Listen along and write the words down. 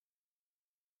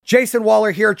Jason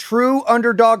Waller here, True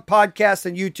Underdog Podcast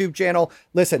and YouTube channel.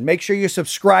 Listen, make sure you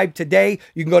subscribe today.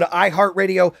 You can go to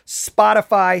iHeartRadio,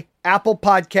 Spotify, Apple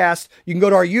Podcast. You can go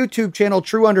to our YouTube channel,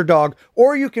 True Underdog,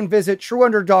 or you can visit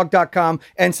trueunderdog.com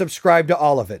and subscribe to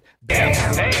all of it. Damn.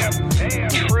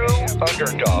 True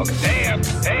Underdog.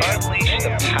 Unleash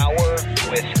the power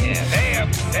within.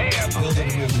 Building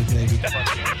a movement, baby.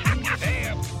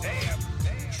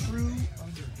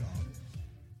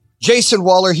 Jason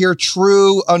Waller here,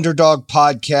 True Underdog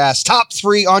Podcast, top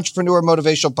 3 entrepreneur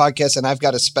motivational podcasts, and I've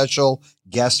got a special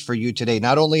guest for you today.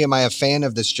 Not only am I a fan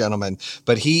of this gentleman,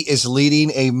 but he is leading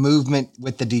a movement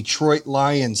with the Detroit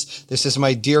Lions. This is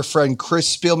my dear friend,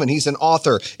 Chris Spielman. He's an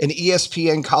author, an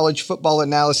ESPN college football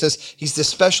analyst. He's the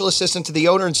special assistant to the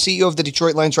owner and CEO of the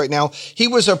Detroit Lions right now. He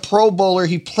was a Pro Bowler.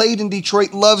 He played in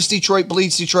Detroit, loves Detroit,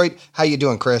 bleeds Detroit. How you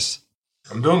doing, Chris?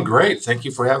 I'm doing great. Thank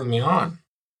you for having me on.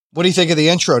 What do you think of the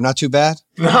intro? Not too bad?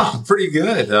 No, pretty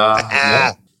good.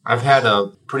 Yeah, I've had a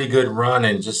pretty good run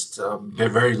and just been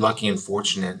very lucky and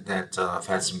fortunate that I've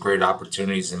had some great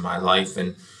opportunities in my life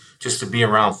and just to be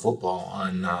around football.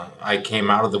 And I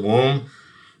came out of the womb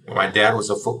where my dad was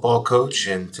a football coach,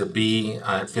 and to be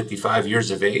at 55 years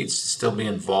of age, still be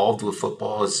involved with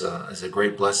football is a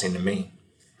great blessing to me.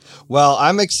 Well,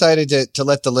 I'm excited to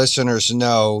let the listeners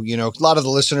know, a lot of the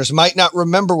listeners might not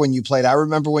remember when you played. I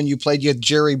remember when you played. You had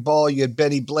Jerry Ball, you had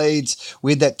Benny Blades.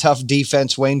 We had that tough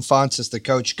defense. Wayne Fonts as the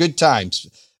coach. Good times.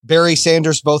 Barry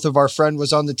Sanders, both of our friend,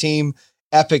 was on the team.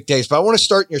 Epic days. But I want to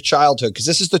start in your childhood because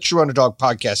this is the True Underdog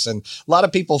Podcast. And a lot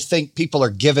of people think people are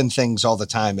given things all the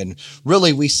time. And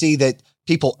really, we see that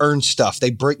people earn stuff.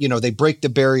 They break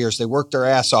the barriers. They work their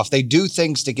ass off. They do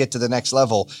things to get to the next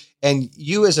level. And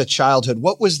you as a childhood,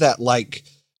 what was that like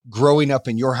growing up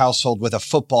in your household with a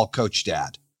football coach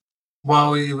dad?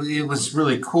 Well, it was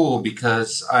really cool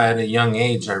because at a young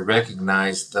age, I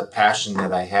recognized the passion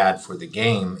that I had for the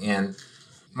game. And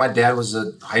my dad was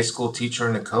a high school teacher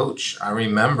and a coach. I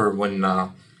remember when,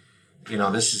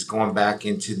 this is going back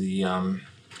into the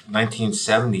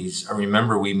 1970s. I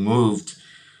remember we moved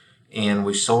and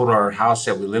we sold our house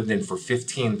that we lived in for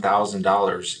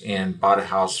 $15,000 and bought a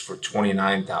house for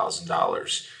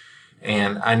 $29,000.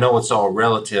 And I know it's all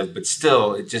relative, but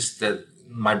still, it just that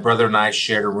my brother and I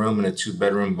shared a room in a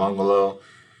 2-bedroom bungalow,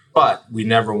 but we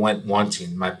never went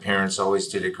wanting. My parents always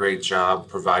did a great job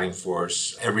providing for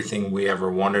us everything we ever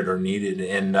wanted or needed.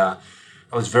 And I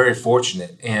was very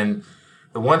fortunate. And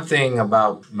the one thing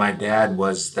about my dad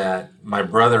was that my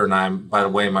brother and I, by the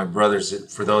way, my brother's,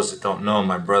 for those that don't know,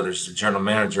 my brother's the general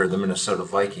manager of the Minnesota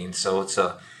Vikings. So it's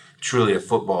truly a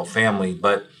football family.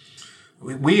 But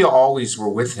we always were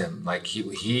with him. Like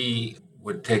he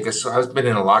would take us. So I've been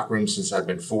in a locker room since I've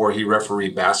been 4. He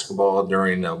refereed basketball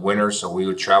during the winter. So we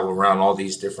would travel around all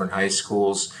these different high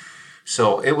schools.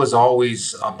 So it was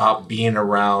always about being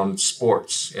around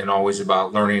sports and always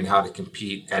about learning how to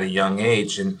compete at a young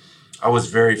age. And I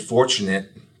was very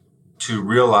fortunate to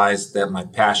realize that my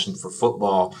passion for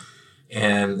football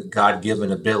and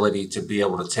God-given ability to be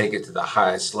able to take it to the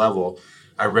highest level,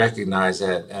 I recognized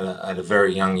that at a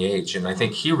very young age. And I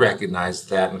think he recognized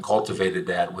that and cultivated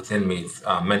that within me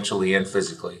mentally and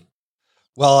physically.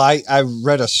 Well, I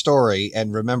read a story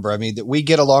and remember, that we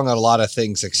get along on a lot of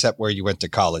things except where you went to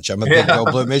college. I'm a big Go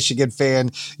Blue Michigan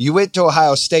fan. You went to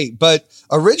Ohio State, but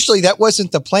originally that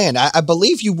wasn't the plan. I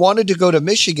believe you wanted to go to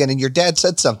Michigan and your dad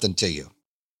said something to you.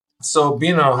 So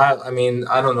being in Ohio,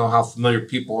 I don't know how familiar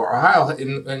people are. Ohio,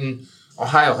 in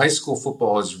Ohio, high school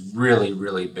football is really,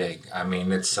 really big.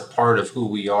 It's a part of who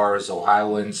we are as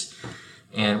Ohioans,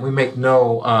 and we make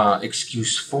no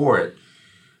excuse for it.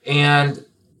 And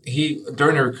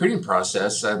during the recruiting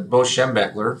process, Bo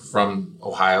Schembechler from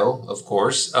Ohio, of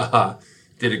course,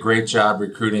 did a great job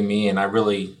recruiting me. And I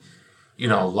really,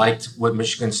 liked what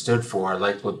Michigan stood for. I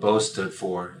liked what Bo stood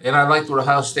for. And I liked what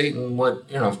Ohio State and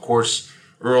what, of course,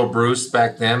 Earl Bruce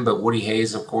back then. But Woody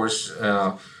Hayes, of course,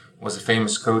 was a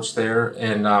famous coach there.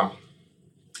 And I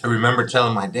remember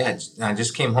telling my dad, I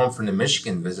just came home from the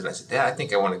Michigan visit. I said, Dad, I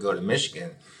think I want to go to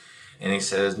Michigan. And he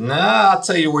says, Nah, I'll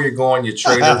tell you where you're going, you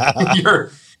traitor.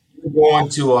 You're going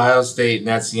to Ohio State, and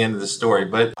that's the end of the story.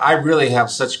 But I really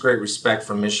have such great respect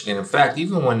for Michigan. In fact,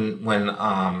 even when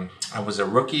I was a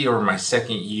rookie or my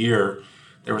second year,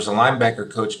 there was a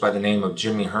linebacker coach by the name of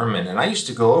Jimmy Herman. And I used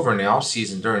to go over in the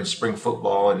offseason during spring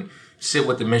football and sit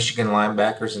with the Michigan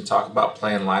linebackers and talk about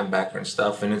playing linebacker and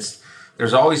stuff. And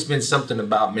there's always been something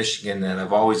about Michigan that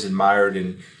I've always admired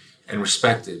and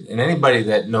respected. And anybody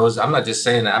that knows, I'm not just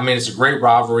saying that. It's a great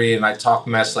rivalry and I talk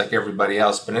mess like everybody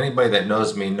else, but anybody that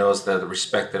knows me knows the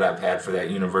respect that I've had for that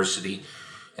university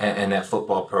and that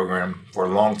football program for a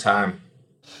long time.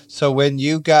 So when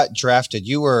you got drafted,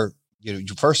 you were,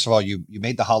 first of all, you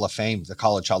made the Hall of Fame, the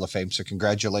College Hall of Fame. So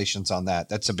congratulations on that.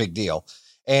 That's a big deal.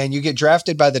 And you get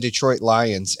drafted by the Detroit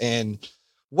Lions. And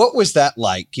what was that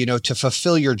like, to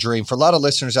fulfill your dream? For a lot of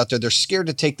listeners out there, they're scared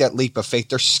to take that leap of faith.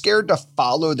 They're scared to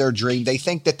follow their dream. They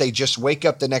think that they just wake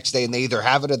up the next day and they either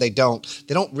have it or they don't.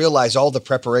 They don't realize all the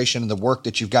preparation and the work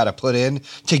that you've got to put in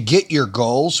to get your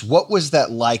goals. What was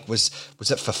that like? Was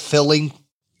it fulfilling?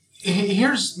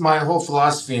 Here's my whole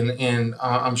philosophy, and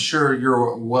I'm sure you're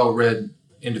a well-read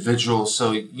individual,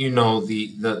 so you know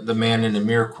the man in the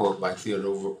mirror quote by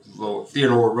Theodore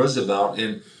Roosevelt.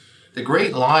 And the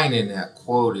great line in that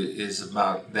quote is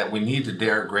about that we need to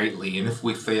dare greatly, and if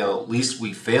we fail, at least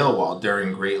we fail while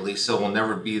daring greatly, so we'll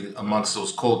never be amongst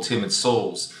those cold, timid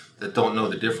souls that don't know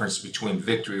the difference between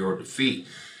victory or defeat.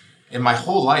 In my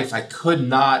whole life, I could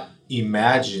not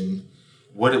imagine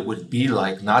what it would be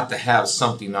like not to have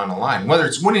something on the line. Whether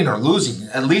it's winning or losing,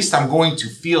 at least I'm going to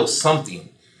feel something.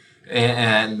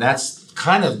 And that's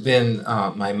kind of been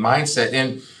my mindset.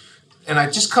 And I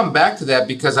just come back to that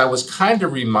because I was kind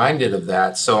of reminded of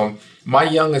that. So my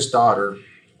youngest daughter,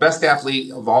 best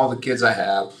athlete of all the kids I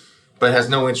have, but has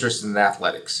no interest in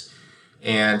athletics.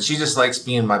 And she just likes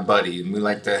being my buddy, and we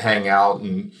like to hang out.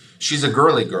 And she's a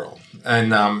girly girl.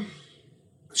 And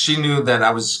she knew that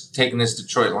I was taking this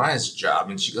Detroit Lions job.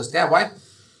 And she goes, Dad, why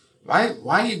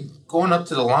are you going up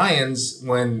to the Lions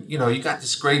when, you got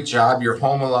this great job, you're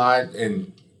home a lot,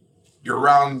 and you're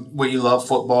around what you love,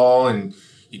 football, and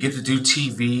you get to do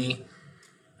TV.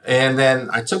 And then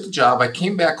I took the job. I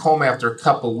came back home after a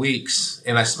couple weeks,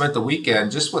 and I spent the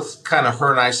weekend just with kind of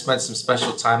her, and I spent some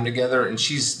special time together. And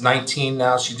she's 19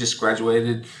 now. She just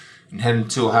graduated and heading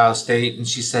to Ohio State. And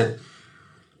she said,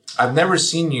 I've never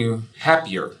seen you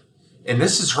happier. And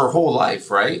this is her whole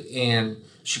life, right? And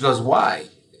she goes, why?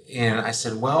 And I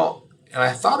said, well, and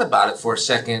I thought about it for a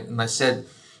second, and I said,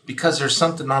 because there's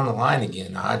something on the line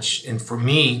again, Hodge. And for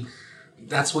me,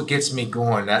 that's what gets me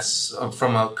going. That's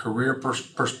from a career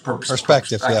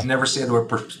perspective. I Yeah. can never say the word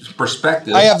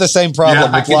perspective. I have the same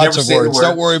problem with lots of words.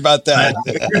 Don't worry about that.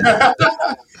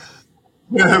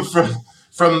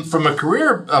 From a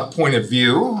career point of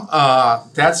view,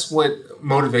 that's what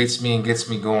motivates me and gets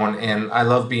me going, and I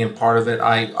love being part of it.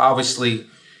 I obviously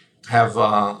have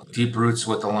deep roots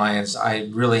with the Lions. I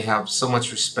really have so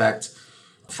much respect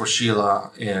for Sheila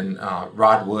and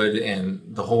Rod Wood and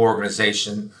the whole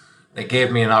organization. They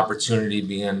gave me an opportunity to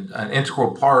be an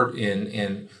integral part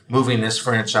in moving this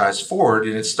franchise forward,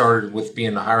 and it started with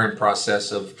being the hiring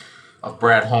process of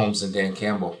Brad Holmes and Dan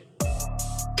Campbell.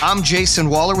 I'm Jason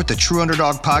Waller with the True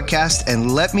Underdog Podcast,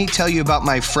 and let me tell you about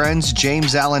my friends,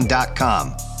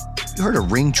 JamesAllen.com. You heard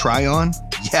of ring try-on?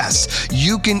 Yes,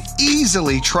 you can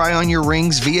easily try on your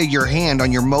rings via your hand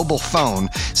on your mobile phone.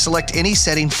 Select any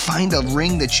setting, find a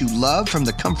ring that you love from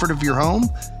the comfort of your home,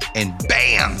 and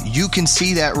bam, you can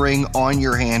see that ring on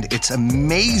your hand. It's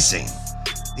amazing.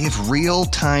 They have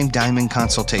real-time diamond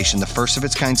consultation. The first of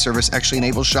its kind service actually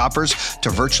enables shoppers to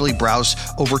virtually browse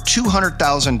over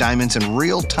 200,000 diamonds in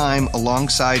real time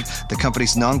alongside the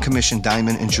company's non-commissioned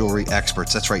diamond and jewelry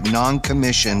experts. That's right,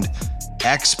 non-commissioned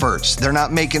experts. They're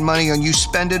not making money on you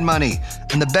spending money.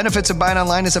 And the benefits of buying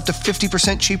online is up to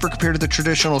 50% cheaper compared to the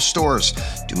traditional stores.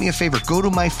 Do me a favor, go to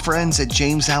my friends at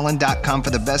JamesAllen.com for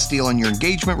the best deal on your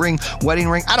engagement ring, wedding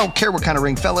ring. I don't care what kind of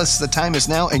ring, fellas. The time is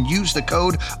now, and use the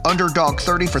code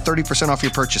UNDERDOG30 for 30% off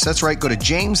your purchase. That's right, go to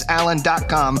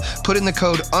JamesAllen.com, put in the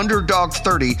code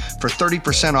UNDERDOG30 for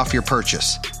 30% off your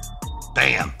purchase.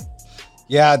 Bam.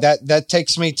 Yeah, that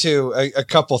takes me to a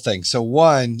couple things. So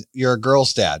one, you're a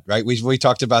girl's dad, right? We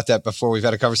talked about that before. We've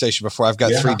had a conversation before. I've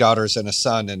got 3 daughters and a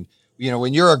son. And,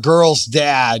 when you're a girl's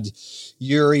dad,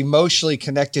 you're emotionally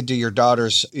connected to your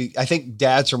daughters. I think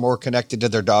dads are more connected to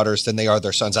their daughters than they are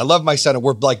their sons. I love my son, and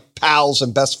we're like pals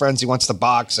and best friends. He wants to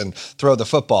box and throw the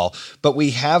football. But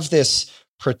we have this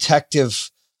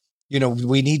protective,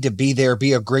 we need to be there,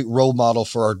 be a great role model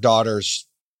for our daughters'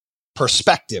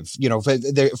 perspective,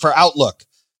 for outlook.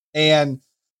 And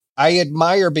I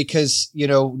admire because,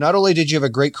 not only did you have a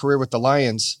great career with the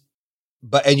Lions,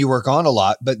 and you were gone a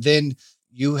lot, but then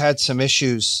you had some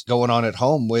issues going on at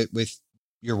home with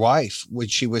your wife when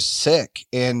she was sick.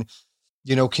 And,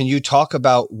 can you talk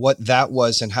about what that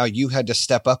was and how you had to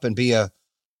step up and be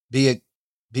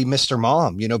Mr.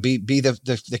 Mom, be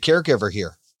the caregiver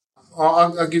here?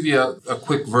 I'll give you a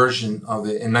quick version of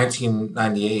it. In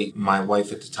 1998, my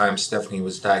wife at the time, Stephanie,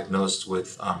 was diagnosed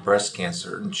with breast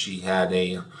cancer, and she had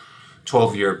a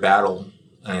 12-year battle,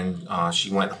 and she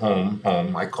went home.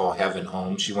 I call heaven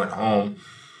home. She went home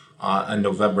on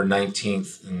November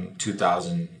 19th in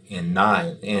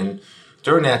 2009. And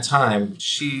during that time,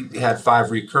 she had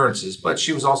 5 recurrences, but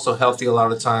she was also healthy a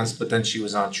lot of times, but then she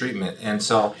was on treatment. And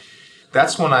so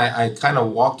that's when I kind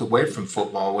of walked away from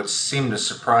football, which seemed to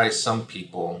surprise some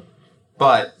people.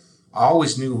 But I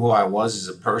always knew who I was as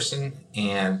a person,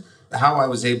 and how I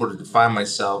was able to define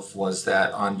myself was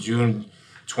that on June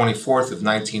 24th of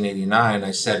 1989,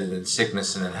 I said it in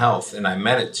sickness and in health, and I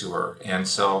meant it to her. And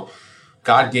so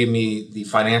God gave me the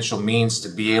financial means to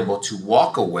be able to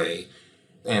walk away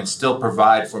and still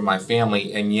provide for my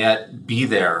family, and yet be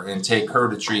there and take her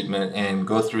to treatment and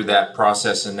go through that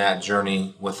process and that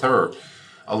journey with her.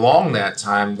 Along that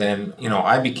time, then,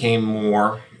 I became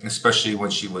more, especially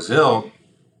when she was ill,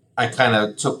 I kind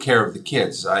of took care of the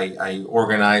kids. I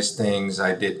organized things.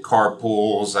 I did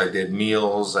carpools. I did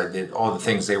meals. I did all the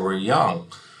things. They were young.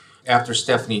 After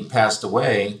Stephanie passed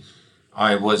away,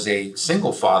 I was a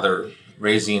single father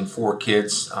raising 4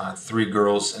 kids, 3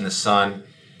 girls and a son,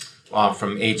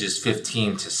 from ages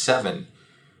 15 to 7.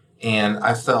 And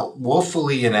I felt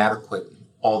woefully inadequate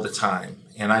all the time.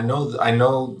 And I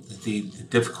know the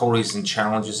difficulties and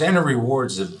challenges and the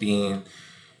rewards of being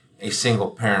a single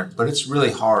parent, but it's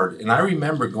really hard. And I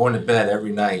remember going to bed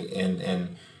every night,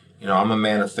 and I'm a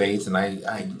man of faith, and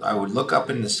I would look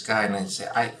up in the sky and I'd say,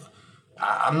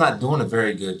 I'm not doing a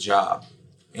very good job.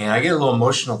 And I get a little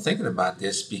emotional thinking about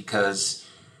this, because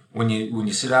when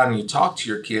you sit down and you talk to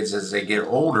your kids as they get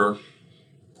older,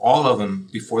 all of them,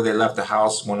 before they left the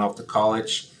house, went off to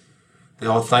college, they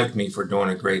all thanked me for doing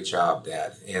a great job,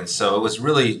 Dad. And so it was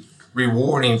really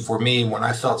rewarding for me when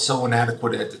I felt so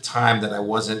inadequate at the time that I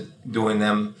wasn't doing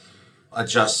them a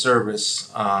just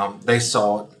service. They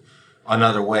saw it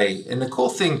another way. And the cool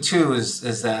thing, too,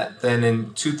 is that then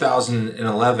in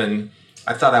 2011,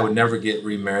 I thought I would never get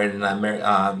remarried, and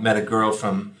I met a girl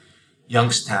from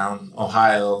Youngstown,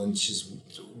 Ohio, and she's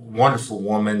a wonderful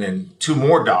woman, and 2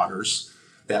 more daughters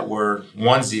that were,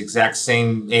 one's the exact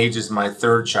same age as my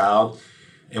 3rd child,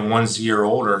 and one's a year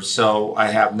older. So I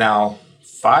have now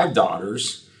 5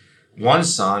 daughters, 1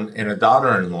 son, and a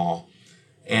daughter-in-law.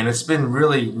 And it's been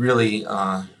really, really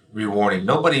rewarding.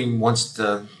 Nobody wants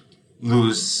to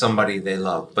lose somebody they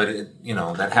love, but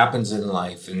that happens in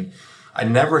life. And I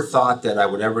never thought that I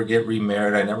would ever get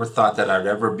remarried. I never thought that I'd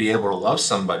ever be able to love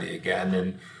somebody again.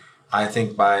 And I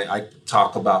think I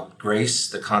talk about grace,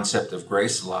 the concept of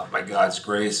grace a lot. By God's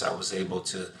grace, I was able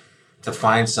to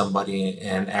find somebody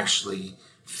and actually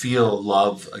feel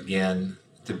love again,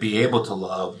 to be able to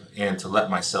love and to let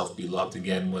myself be loved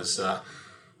again was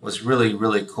really,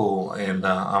 really cool. And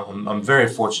I'm very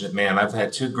fortunate, man. I've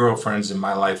had 2 girlfriends in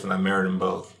my life, and I married them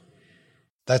both.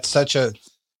 That's such a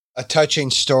touching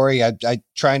story. I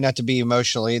try not to be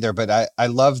emotional either, but I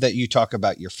love that you talk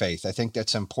about your faith. I think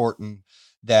that's important,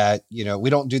 that, we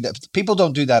don't do that. People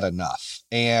don't do that enough.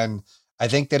 And I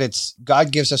think that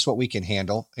God gives us what we can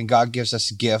handle, and God gives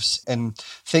us gifts, and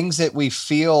things that we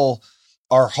feel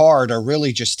are hard are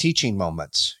really just teaching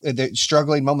moments. The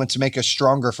struggling moments make us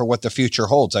stronger for what the future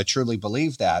holds. I truly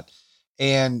believe that.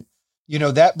 And,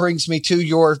 that brings me to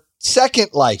your second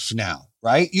life now,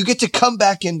 right? You get to come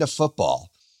back into football,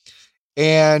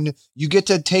 and you get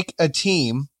to take a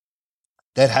team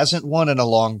that hasn't won in a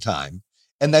long time,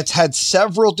 and that's had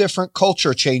several different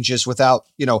culture changes without,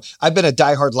 I've been a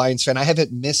diehard Lions fan. I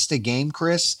haven't missed a game,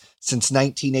 Chris, since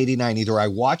 1989. Either I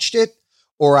watched it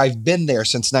or I've been there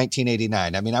since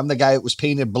 1989. I mean, I'm the guy that was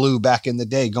painted blue back in the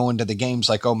day, going to the games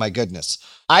like, oh my goodness.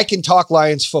 I can talk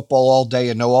Lions football all day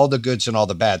and know all the goods and all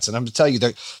the bads. And I'm going to tell you,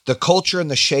 the culture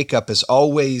and the shakeup is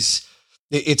always,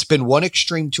 it's been one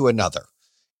extreme to another.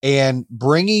 And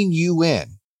bringing you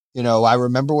in, I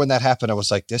remember when that happened, I was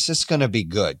like, this is going to be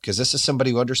good, because this is somebody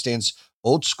who understands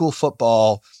old school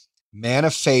football, man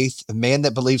of faith, a man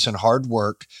that believes in hard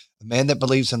work, a man that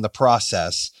believes in the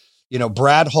process.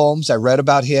 Brad Holmes, I read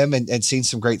about him and seen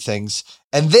some great things.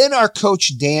 And then our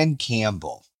coach, Dan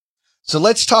Campbell. So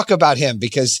let's talk about him,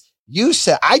 because you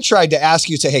said, I tried to ask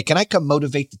you, say, hey, can I come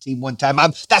motivate the team one time?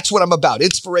 That's what I'm about.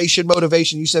 Inspiration,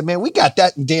 motivation. You said, man, we got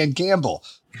that in Dan Campbell.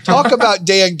 Talk about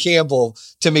Dan Campbell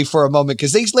to me for a moment,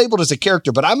 because he's labeled as a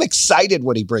character, but I'm excited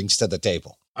what he brings to the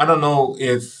table. I don't know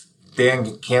if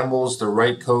Dan Campbell's the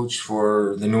right coach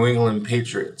for the New England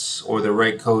Patriots or the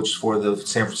right coach for the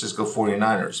San Francisco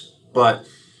 49ers. But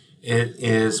it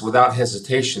is without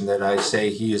hesitation that I say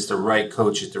he is the right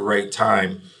coach at the right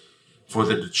time for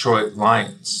the Detroit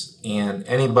Lions. And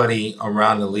anybody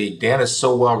around the league, Dan is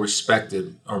so well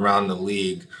respected around the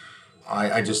league.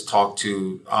 I just talked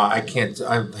to, I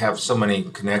have so many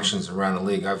connections around the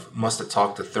league. I must have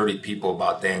talked to 30 people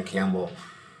about Dan Campbell,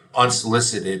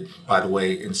 unsolicited, by the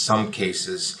way, in some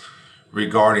cases.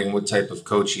 regarding what type of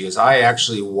coach he is. I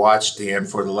actually watched Dan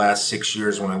for the last 6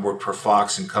 years when I worked for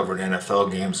Fox and covered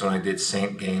NFL games. When I did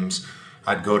Saint games,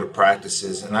 I'd go to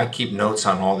practices, and I keep notes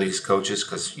on all these coaches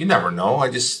because you never know.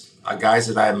 Guys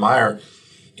that I admire,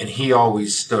 and he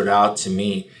always stood out to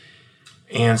me.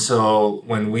 And so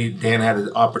when Dan had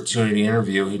an opportunity to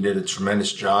interview, he did a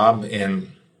tremendous job.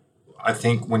 And I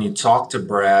think when you talk to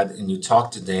Brad and you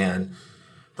talk to Dan,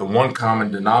 the one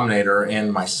common denominator,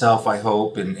 and myself, I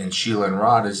hope, and Sheila and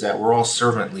Rod, is that we're all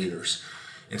servant leaders.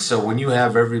 And so when you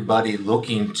have everybody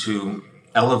looking to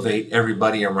elevate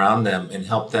everybody around them and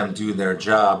help them do their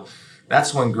job,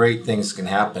 that's when great things can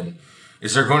happen.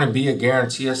 Is there going to be a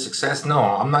guarantee of success? No,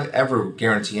 I'm not ever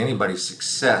guarantee anybody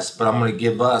success, but I'm going to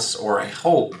give us, or I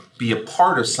hope, be a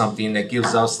part of something that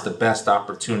gives us the best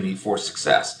opportunity for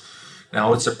success.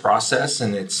 Now, it's a process,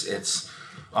 and it's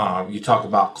you talk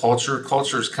about culture.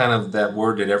 Culture is kind of that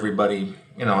word that everybody,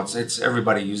 it's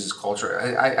everybody uses culture.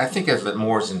 I think of it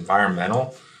more as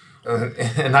environmental.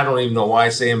 And I don't even know why I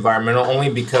say environmental, only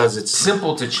because it's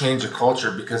simple to change a culture,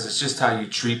 because it's just how you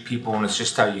treat people and it's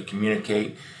just how you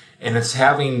communicate. And it's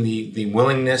having the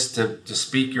willingness to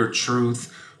speak your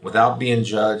truth without being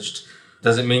judged.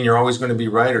 Doesn't mean you're always going to be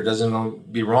right or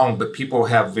doesn't be wrong, but people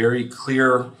have very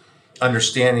clear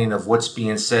understanding of what's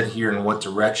being said here and what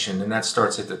direction. And that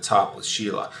starts at the top with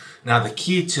Sheila. Now, the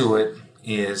key to it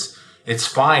is it's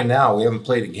fine now. We haven't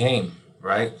played a game,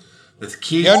 right? The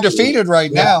key. You're undefeated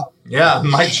right now. Yeah,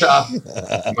 my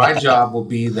job will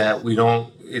be that we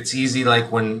don't. It's easy,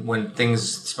 like when things,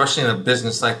 especially in a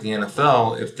business like the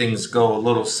NFL, if things go a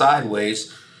little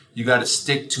sideways, you got to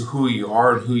stick to who you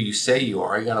are and who you say you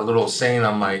are. I got a little saying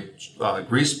on my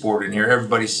grease board in here.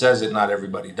 Everybody says it, not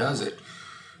everybody does it.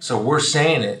 So we're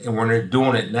saying it, and we're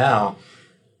doing it now.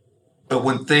 But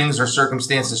when things or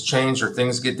circumstances change, or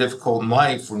things get difficult in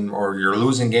life, or you're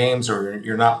losing games, or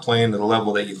you're not playing to the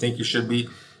level that you think you should be,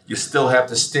 you still have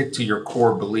to stick to your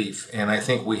core belief. And I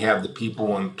think we have the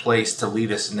people in place to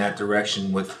lead us in that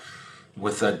direction with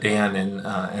Dan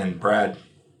and Brad.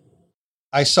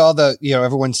 I saw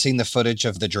everyone's seen the footage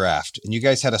of the draft, and you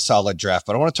guys had a solid draft,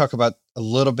 but I want to talk about a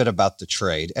little bit about the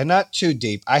trade, and not too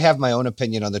deep. I have my own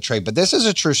opinion on the trade, but this is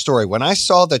a true story. When I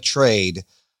saw the trade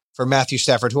for Matthew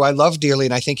Stafford, who I love dearly,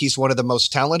 and I think he's one of the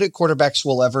most talented quarterbacks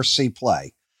we'll ever see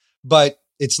play, but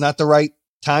it's not the right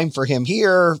time for him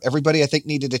here. Everybody, I think,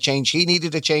 needed to change. He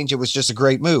needed to change. It was just a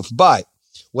great move. But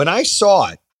when I saw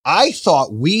it, I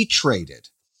thought we traded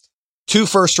 2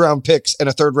 first-round picks and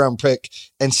a third-round pick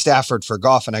and Stafford for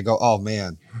Goff. And I go, oh,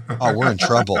 man, we're in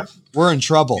trouble. We're in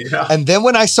trouble. Yeah. And then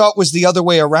when I saw it was the other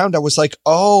way around, I was like,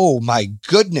 oh, my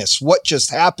goodness, what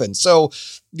just happened? So,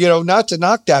 not to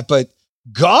knock that, but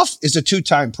Goff is a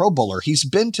 2-time Pro Bowler. He's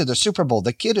been to the Super Bowl.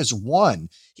 The kid has won.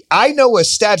 I know a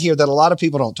stat here that a lot of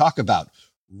people don't talk about.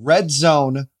 Red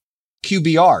zone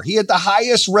QBR. He had the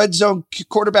highest red zone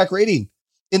quarterback rating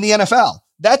in the NFL.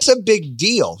 That's a big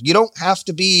deal. You don't have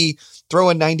to be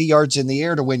throwing 90 yards in the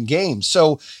air to win games.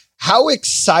 So how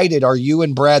excited are you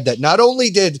and Brad that not only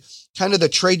did kind of the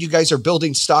trade, you guys are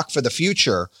building stock for the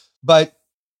future, but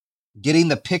getting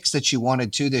the picks that you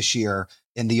wanted to this year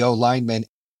in the O linemen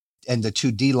and the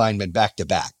 2 D linemen back to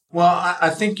back? Well, I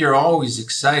think you're always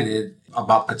excited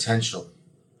about potential,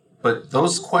 but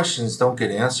those questions don't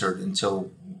get answered until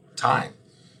time.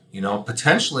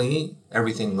 Potentially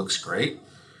everything looks great,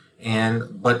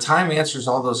 but time answers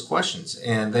all those questions,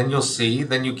 and then you'll see.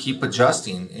 Then you keep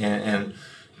adjusting, and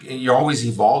you're always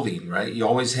evolving, right? You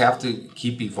always have to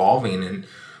keep evolving. And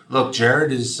look,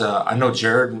 Jared is. I know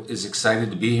Jared is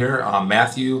excited to be here.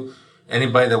 Matthew.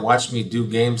 Anybody that watched me do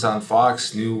games on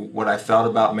Fox knew what I felt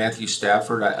about Matthew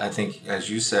Stafford. I think, as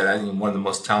you said, I think one of the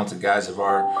most talented guys of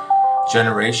our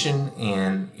generation.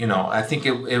 And, I think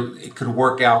it could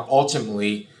work out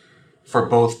ultimately for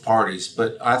both parties.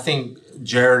 But I think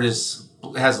Jared has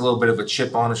a little bit of a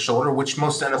chip on his shoulder, which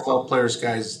most NFL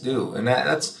guys do. And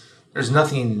there's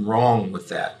nothing wrong with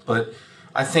that. But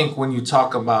I think when you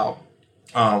talk about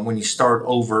when you start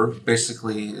over,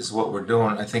 basically is what we're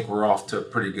doing, I think we're off to a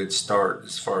pretty good start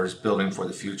as far as building for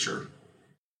the future.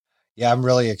 Yeah, I'm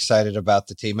really excited about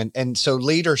the team. And so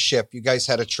leadership, you guys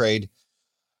had a trade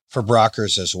for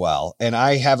Brockers as well. And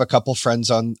I have a couple friends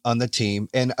on the team.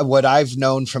 And what I've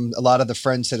known from a lot of the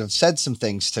friends that have said some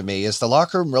things to me is the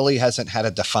locker room really hasn't had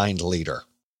a defined leader.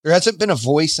 There hasn't been a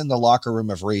voice in the locker room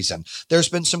of reason. There's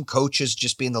been some coaches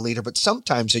just being the leader, but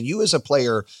sometimes, and you as a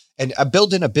player and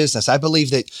building a business, I believe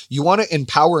that you want to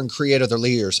empower and create other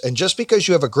leaders. And just because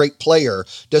you have a great player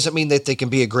doesn't mean that they can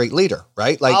be a great leader,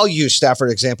 right? Like I'll use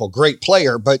Stafford example, great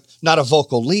player, but not a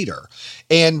vocal leader.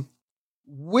 And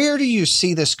Where do you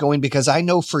see this going? Because I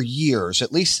know for years,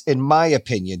 at least in my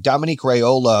opinion, Dominique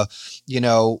Raiola,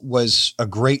 was a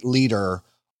great leader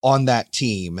on that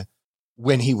team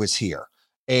when he was here.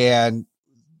 And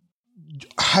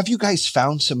have you guys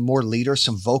found some more leaders,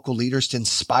 some vocal leaders to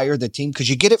inspire the team? Because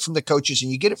you get it from the coaches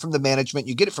and you get it from the management,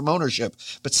 you get it from ownership,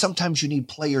 but sometimes you need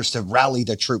players to rally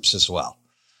the troops as well.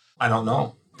 I don't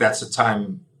know. That's a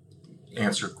time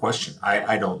answer question.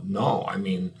 I don't know. I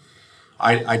mean,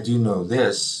 I do know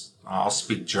this. I'll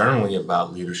speak generally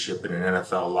about leadership in an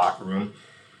NFL locker room.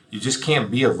 You just can't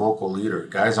be a vocal leader.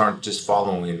 Guys aren't just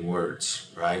following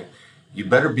words, right? You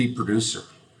better be producer.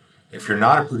 If you're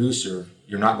not a producer,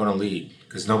 you're not going to lead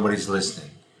because nobody's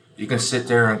listening. You can sit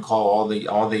there and call all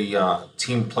the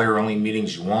team player only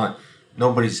meetings you want.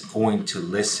 Nobody's going to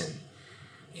listen.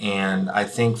 And I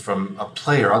think from a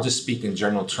player, I'll just speak in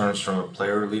general terms from a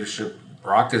player leadership.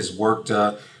 Brock has worked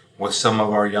with some of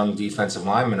our young defensive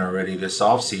linemen already this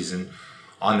offseason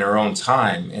on their own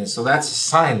time. And so that's a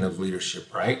sign of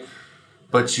leadership, right?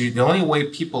 But the only way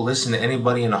people listen to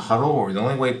anybody in a huddle, or the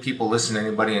only way people listen to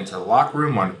anybody into the locker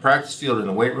room, on the practice field, in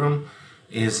the weight room,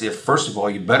 is if, first of all,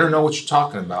 you better know what you're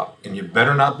talking about, and you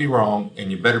better not be wrong,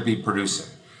 and you better be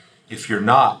producing. If you're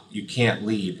not, you can't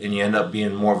lead, and you end up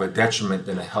being more of a detriment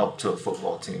than a help to a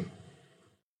football team.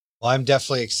 Well, I'm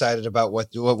definitely excited about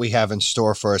what we have in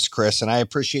store for us, Chris. And I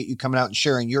appreciate you coming out and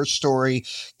sharing your story,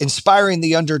 inspiring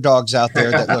the underdogs out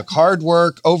there that look, hard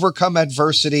work, overcome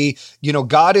adversity.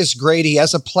 God is great. He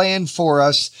has a plan for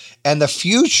us. And the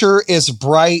future is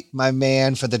bright, my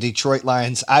man, for the Detroit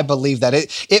Lions. I believe that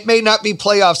it may not be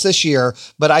playoffs this year,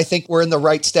 but I think we're in the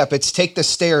right step. It's take the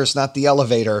stairs, not the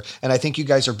elevator. And I think you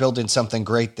guys are building something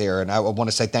great there. And I want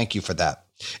to say thank you for that.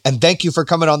 And thank you for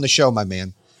coming on the show, my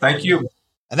man. Thank you.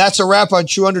 And that's a wrap on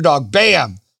True Underdog.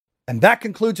 Bam! And that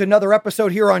concludes another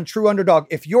episode here on True Underdog.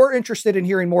 If you're interested in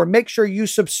hearing more, make sure you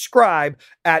subscribe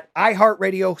at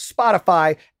iHeartRadio,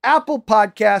 Spotify, Apple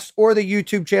Podcasts, or the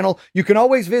YouTube channel. You can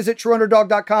always visit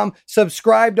trueunderdog.com,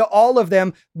 subscribe to all of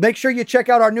them. Make sure you check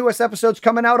out our newest episodes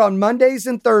coming out on Mondays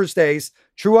and Thursdays.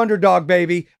 True Underdog,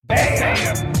 baby.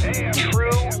 Bam!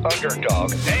 True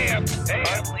Underdog.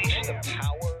 Unleash the power.